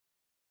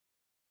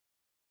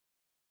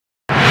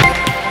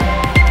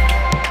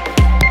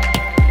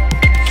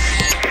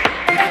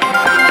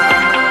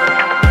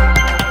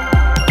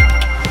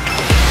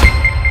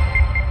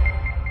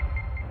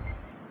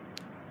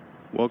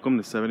Welcome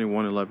to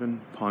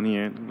 7111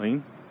 Poniente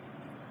Ln.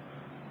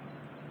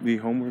 The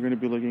home we're going to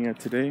be looking at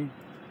today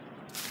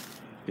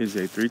is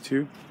a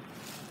 3-2,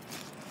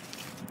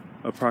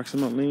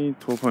 approximately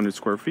 1,200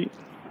 square feet.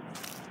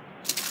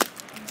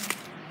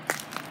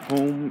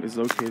 Home is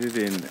located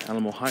in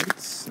Alamo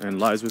Heights and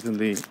lies within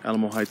the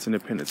Alamo Heights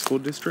Independent School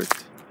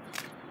District.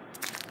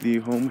 The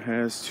home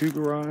has 2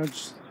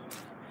 garages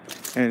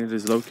and it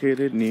is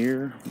located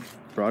near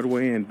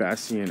Broadway and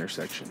Bassie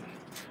intersection.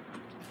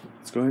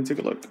 Let's go ahead and take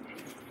a look.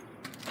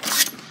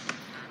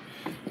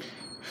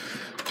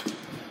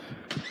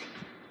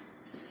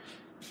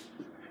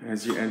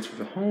 As you enter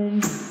the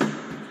home,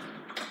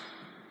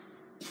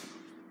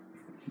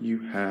 you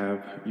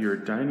have your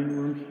dining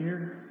room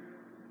here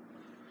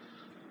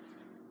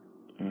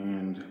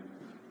and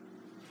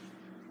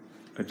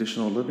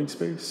additional living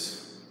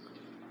space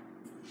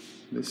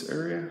in this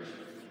area.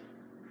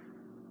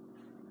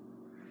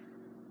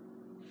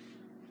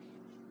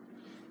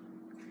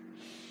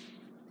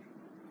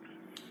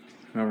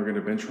 Now we're going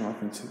to venture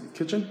off into the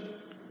kitchen.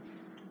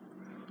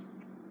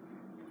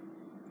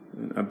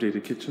 An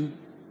updated kitchen.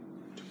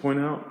 To point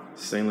out,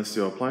 stainless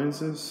steel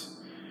appliances.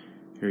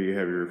 Here you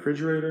have your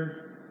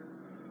refrigerator,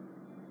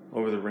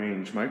 over the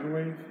range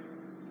microwave,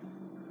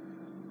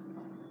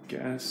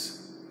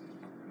 gas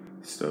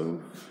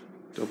stove,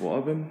 double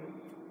oven,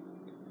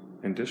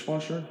 and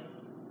dishwasher.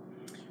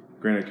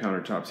 Granite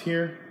countertops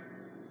here.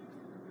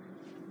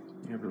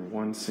 You have your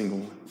one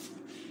single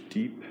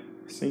deep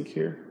sink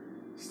here,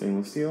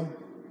 stainless steel.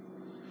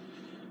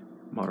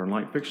 Modern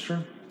light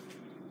fixture.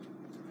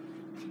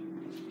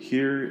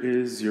 Here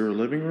is your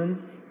living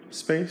room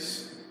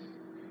space.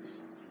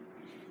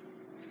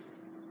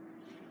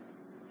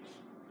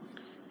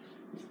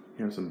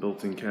 You have some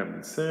built-in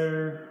cabinets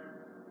there,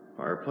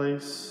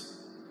 fireplace,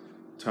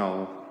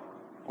 tile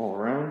all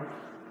around.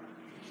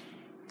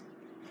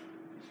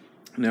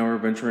 Now we're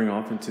venturing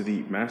off into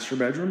the master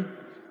bedroom.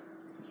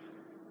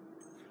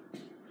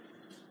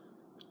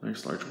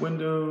 Nice large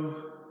window,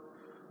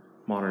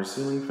 modern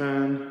ceiling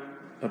fan,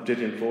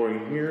 updated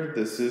flooring here.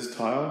 This is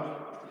tile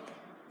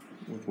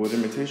with wood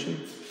imitation.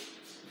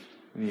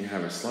 And you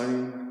have a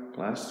sliding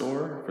glass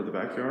door for the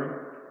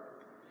backyard.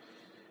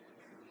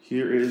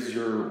 Here is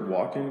your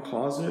walk-in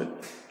closet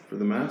for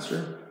the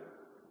master.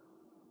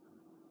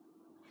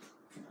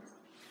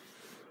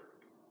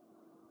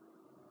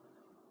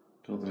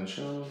 Built-in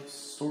shelves,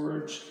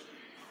 storage.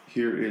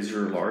 Here is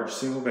your large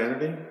single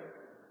vanity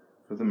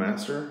for the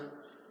master.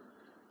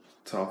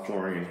 Tile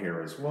flooring in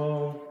here as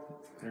well.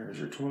 There's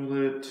your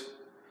toilet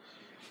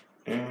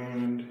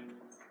and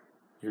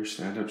your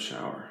stand-up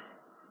shower.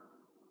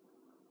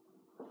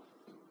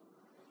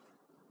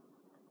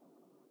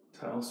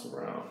 Tile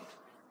surround.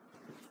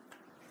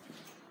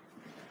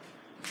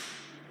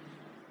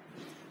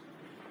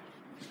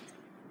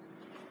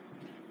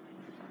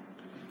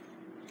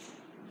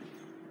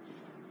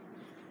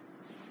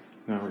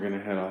 Now we're going to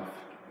head off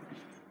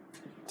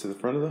to the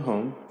front of the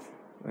home.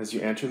 As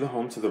you enter the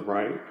home to the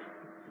right,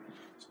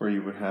 is where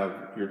you would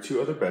have your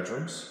 2 other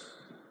bedrooms.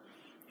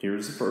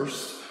 Here's the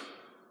first.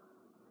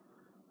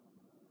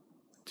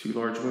 2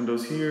 large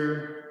windows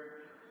here.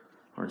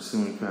 Large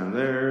ceiling fan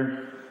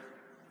there.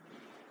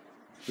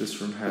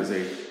 This room has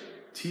a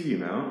TV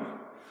mount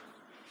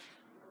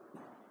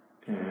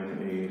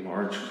and a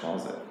large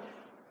closet.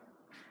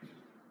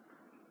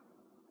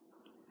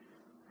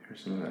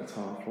 Here's some of that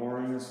tile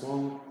flooring as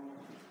well.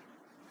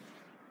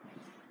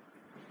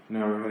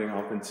 Now we're heading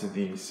off into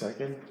the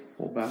second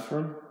full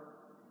bathroom.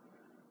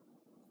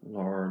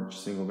 Large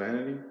single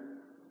vanity.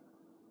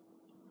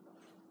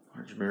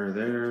 Large mirror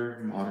there.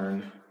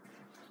 Modern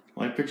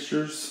light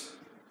fixtures.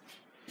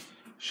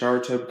 Shower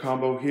tub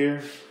combo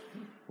here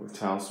with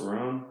tile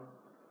surround.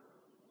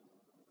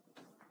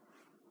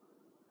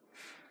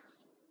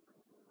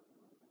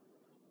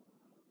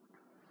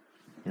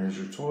 Here's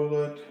your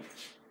toilet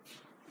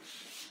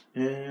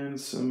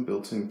and some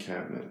built-in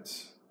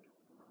cabinets.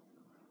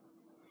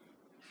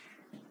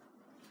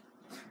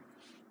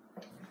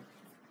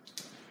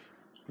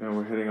 Now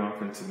we're heading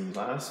off into the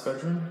last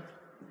bedroom,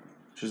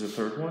 which is the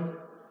third one.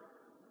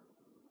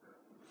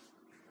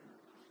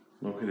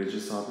 Located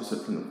just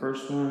opposite from the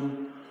first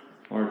one.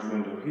 Large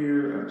window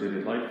here,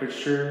 updated light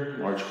fixture,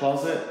 large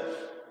closet.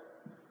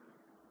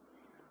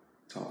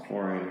 Tile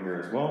flooring in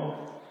here as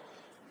well.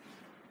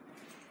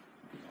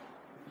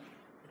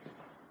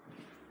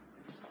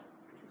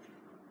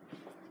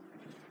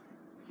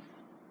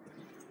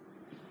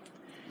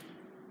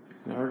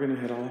 Now we're going to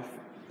head off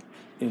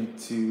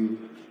into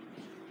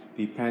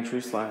the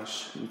pantry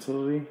 /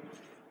 utility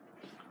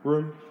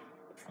room.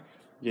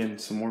 Again,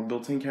 some more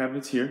built-in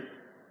cabinets here.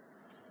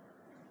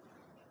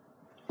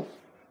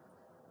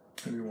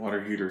 Maybe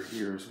water heater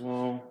here as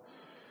well.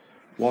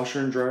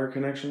 Washer and dryer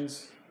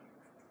connections.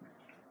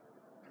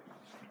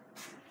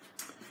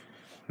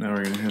 Now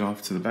we're going to head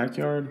off to the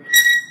backyard.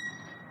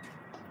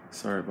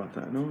 Sorry about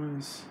that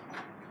noise.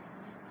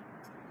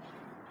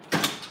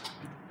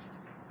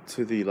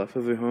 To the left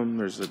of the home,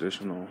 there's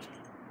additional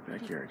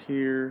backyard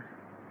here.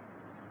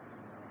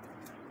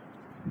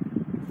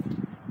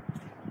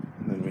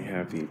 And then we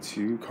the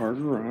 2-car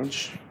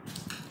garage.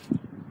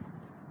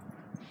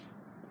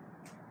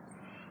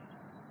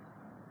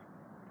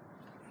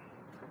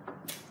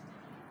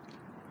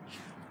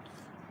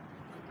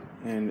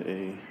 And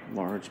a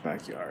large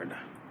backyard.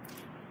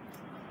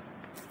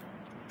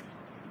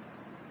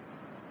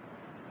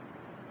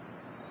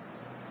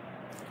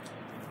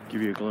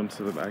 Give you a glimpse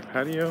of the back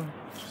patio,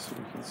 just so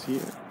you can see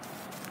it.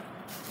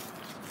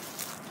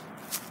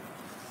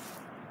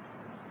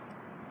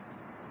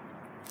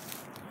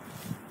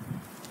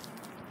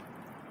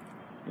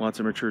 Lots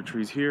of mature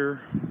trees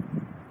here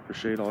for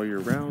shade all year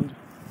round.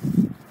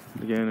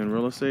 Again, in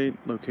real estate,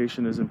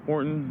 location is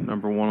important,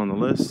 number 1 on the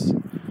list.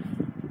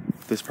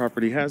 This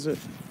property has it.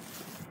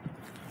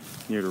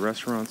 Near to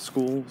restaurants,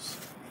 schools,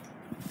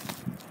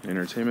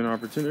 entertainment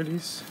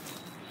opportunities.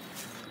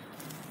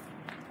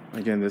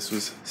 Again, this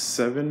was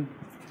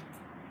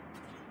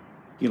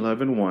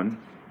 7111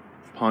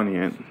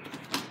 Poniente.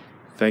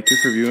 Thank you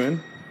for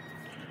viewing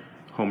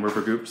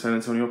HomeRiver Group San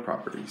Antonio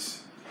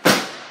Properties.